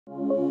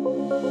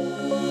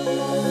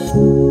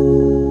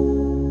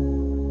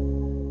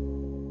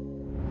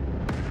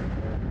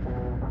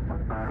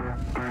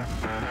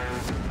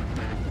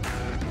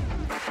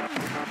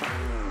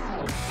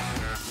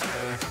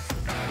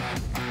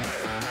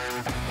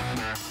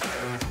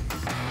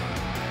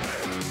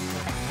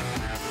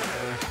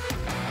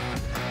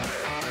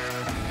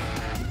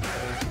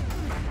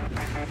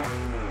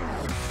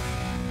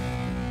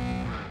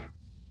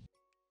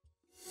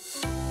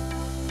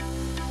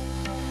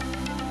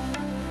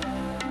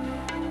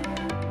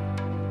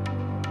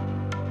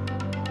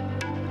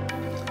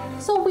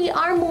So we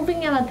are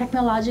moving in a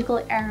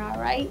technological era,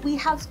 right? We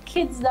have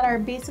kids that are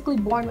basically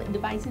born with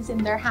devices in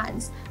their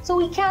hands. So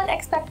we can't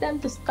expect them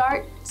to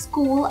start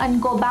school and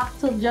go back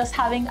to just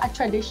having a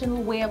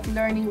traditional way of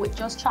learning with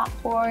just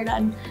chalkboard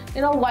and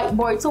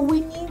whiteboard. So we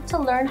need to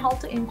learn how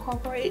to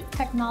incorporate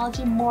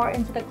technology more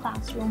into the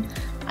classroom,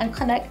 and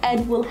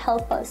ConnectED will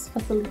help us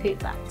facilitate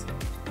that.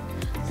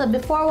 So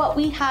before, what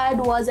we had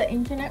was an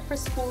Internet for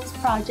Schools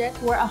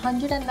project where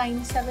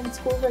 197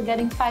 schools were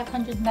getting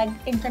 500 meg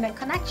internet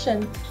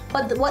connection.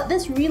 But what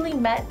this really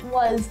meant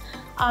was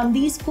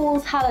these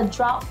schools had a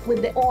drop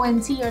with the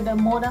ONT, or the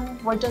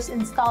modem were just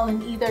installed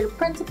in either the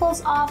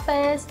principal's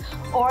office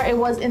or it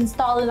was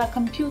installed in a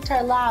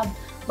computer lab.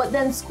 But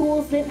then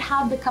schools didn't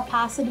have the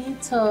capacity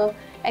to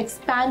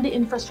expand the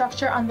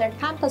infrastructure on their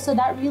campus, so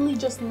that really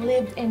just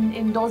lived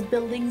in those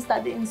buildings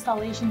that the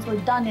installations were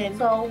done in.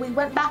 So we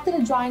went back to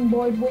the drawing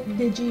board with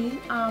Digi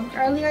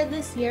earlier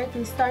this year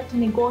to start to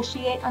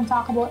negotiate and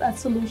talk about a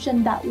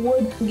solution that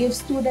would give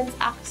students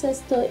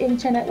access to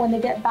internet when they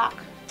get back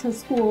to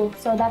school.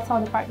 So that's how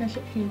the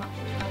partnership came up.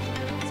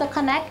 So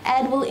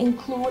ConnectED will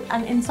include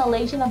an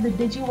installation of the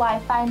Digi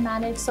WiFi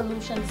managed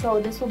solution.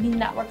 So this will be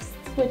network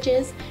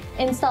switches,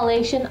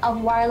 installation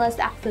of wireless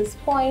access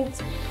points,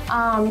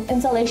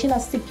 installation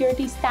of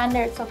security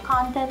standards, so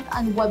content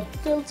and web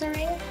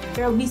filtering.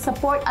 There will be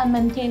support and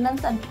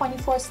maintenance and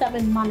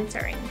 24/7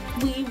 monitoring.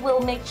 We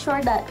will make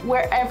sure that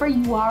wherever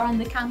you are on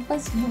the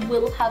campus, you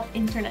will have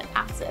internet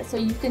access. So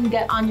you can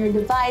get on your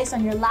device,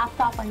 on your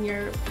laptop, on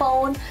your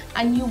phone,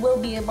 and you will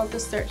be able to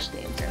search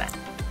the internet.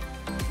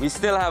 We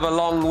still have a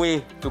long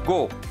way to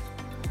go.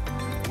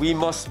 We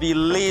must be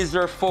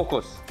laser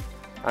focused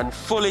and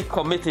fully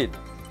committed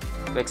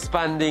to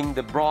expanding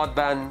the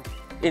broadband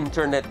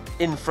internet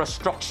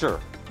infrastructure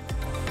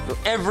to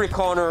every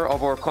corner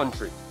of our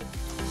country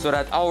so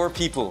that our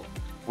people,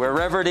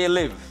 wherever they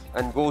live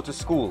and go to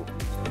school,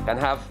 can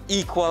have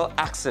equal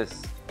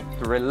access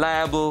to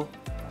reliable,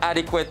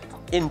 adequate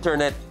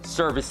internet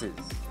services.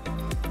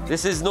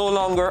 This is no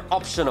longer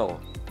optional.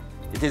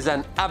 It is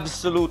an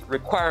absolute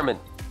requirement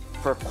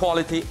for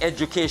quality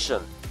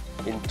education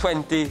in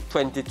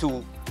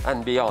 2022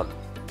 and beyond.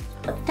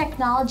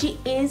 Technology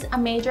is a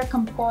major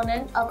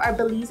component of our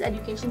Belize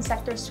Education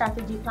Sector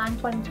Strategy Plan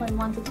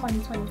 2021 to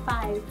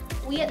 2025.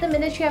 We at the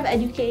Ministry of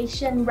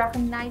Education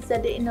recognize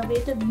that the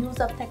innovative use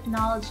of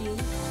technology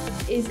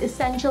is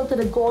essential to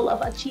the goal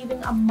of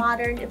achieving a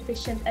modern,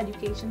 efficient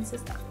education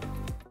system.